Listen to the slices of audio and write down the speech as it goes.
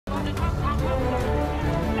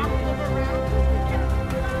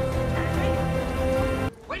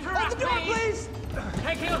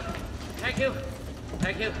Thank you.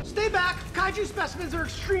 Thank you. Stay back. Kaiju specimens are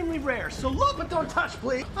extremely rare, so look but don't touch,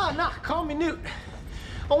 please. Ah, nah, call me Newt.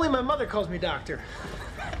 Only my mother calls me doctor.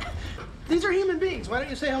 These are human beings. Why don't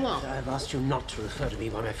you say hello? I've asked you not to refer to me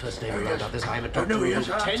by my first name around others. I am a doctor. No, Who has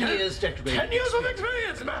 10 years decorated. 10 years of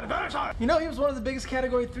experience, man. You know he was one of the biggest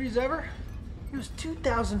Category 3s ever? He was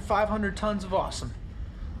 2,500 tons of awesome.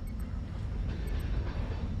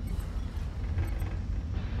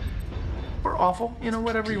 Or awful, you know,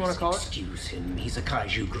 whatever you want to call it. Excuse him. He's a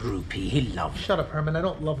kaiju groupie. He loves... Shut up, Herman. I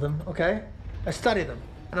don't love them, okay? I study them.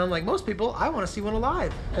 And unlike most people, I want to see one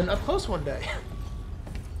alive and up close one day.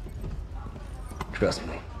 Trust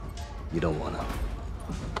me, you don't want to.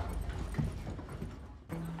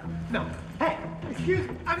 No. Hey, excuse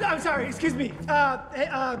me. I'm sorry, excuse me. Hey,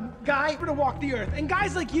 guy, we're gonna walk the earth. And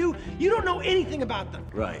guys like you don't know anything about them.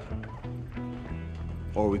 Right.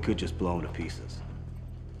 Or we could just blow them to pieces.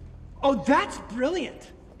 Oh, that's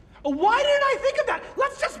brilliant. Oh, why didn't I think of that?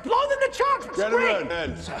 Let's just blow them to chunks. It's great.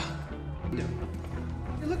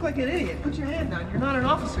 You look like an idiot. Put your hand down. You're not an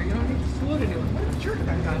officer. You don't need to salute anyone. What a jerk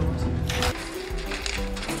that guy was.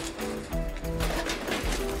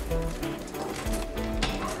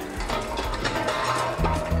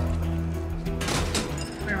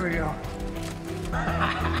 There we go.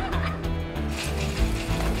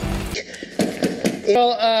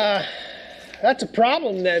 Well, that's a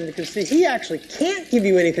problem then, because see, he actually can't give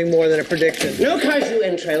you anything more than a prediction. No kaiju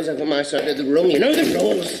entrails over my side of the room. You know the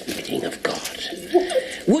rules. Bidding of God.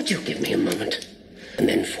 Would you give me a moment? And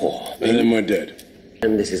then 4. And then we're dead.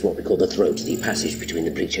 And this is what we call the throat, the passage between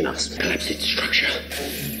the breach and us. Perhaps its structure.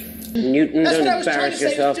 Newton, That's don't what I was trying embarrass to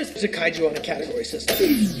say. yourself. It's a kaiju on a category system.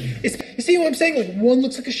 You see what I'm saying? Like one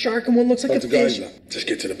looks like a shark and one looks like a fish. Just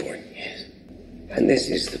get to the point. Yes. And this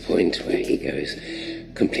is the point where he goes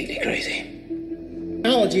completely crazy.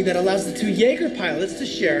 Technology that allows the 2 Jaeger pilots to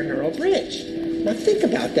share a neural bridge. Now think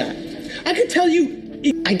about that. I could tell you,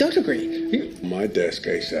 I don't agree. My desk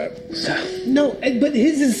ASAP. So, no, but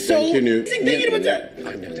his is so... Thank you, Newt. Thinking about that.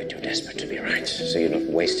 I know that you're desperate to be right, so you've not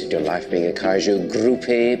wasted your life being a kaiju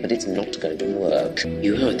groupie, but it's not going to work.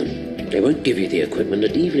 You heard them. They won't give you the equipment,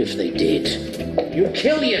 and even if they did, you'd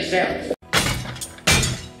kill yourself.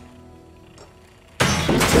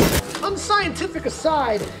 Unscientific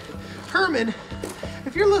aside, Herman,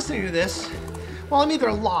 if you're listening to this, well, I'm either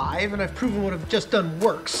alive and I've proven what I've just done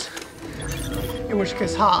works, in which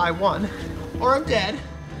case, ha, I won, or I'm dead,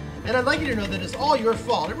 and I'd like you to know that it's all your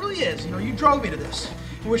fault. It really is. You know, you drove me to this,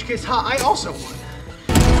 in which case, ha, I also won.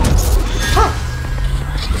 Huh.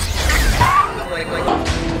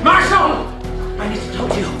 Marshall! I need to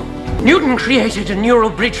talk to you. Newton created a neural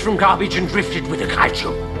bridge from garbage and drifted with a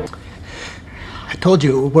kaiju. I told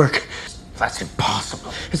you it would work. That's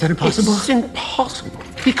impossible. Is that impossible? It's impossible.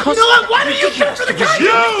 Because... You know what? Why don't you go for the kaiju?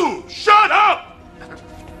 You! Shut up!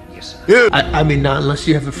 Yes, sir. You! I mean, not unless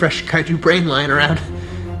you have a fresh kaiju brain lying around.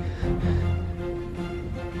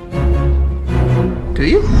 Do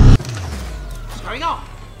you? What's going on?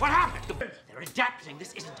 What happened? They're adapting.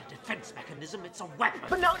 This isn't a defense mechanism, it's a weapon.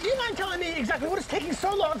 But now, do you mind telling me exactly what is taking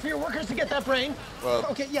so long for your workers to get that brain? Well...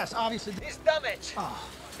 Okay, yes, obviously. It's damaged. Oh.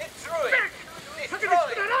 It threw it. It threw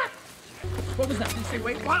it. What was that? Did you say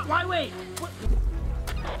wait? Why wait? What?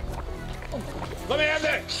 Let me have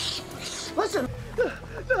that! Listen.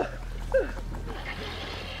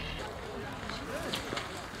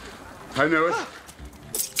 I knew it.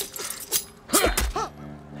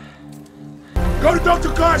 Go to Dr.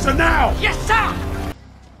 Kaiser now! Yes, sir!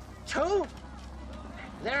 2?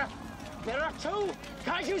 There are 2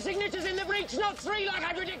 kaiju signatures in the breach, not 3 like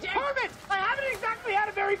I predicted. Herman, I haven't exactly had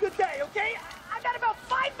a very good day, okay? I got about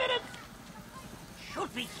 5 minutes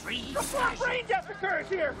Should be 3. before a brain death occurs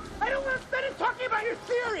here. I don't want to spend it talking about your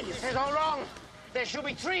theories. This is all wrong. There should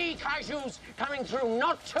be 3 kaijus coming through,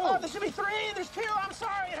 not 2. Oh, there should be 3. There's 2. I'm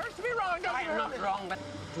sorry. It hurts to be wrong. Don't I get am not Herman. wrong, but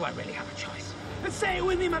do I really have a choice? Let's say it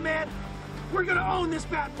with me, my man. We're gonna own this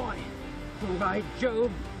bad boy. By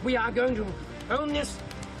Jove, we are going to own this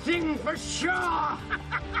thing for sure. Are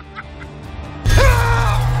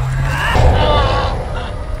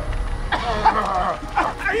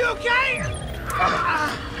you okay?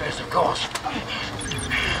 Yes, of course.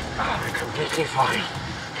 Completely fine.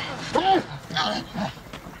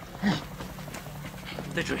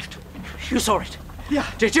 The drift. You saw it. Yeah.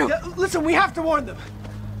 Did you? Yeah, listen, we have to warn them.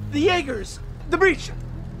 The Jaegers, the breach,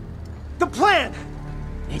 the plan.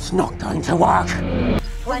 It's not going to work.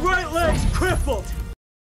 Her right leg's crippled.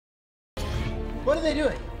 What are they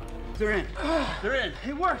doing? They're in. They're in.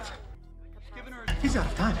 It worked. Giving her. He's out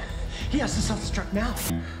of time. He has to self-destruct now.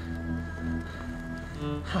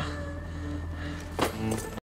 Huh.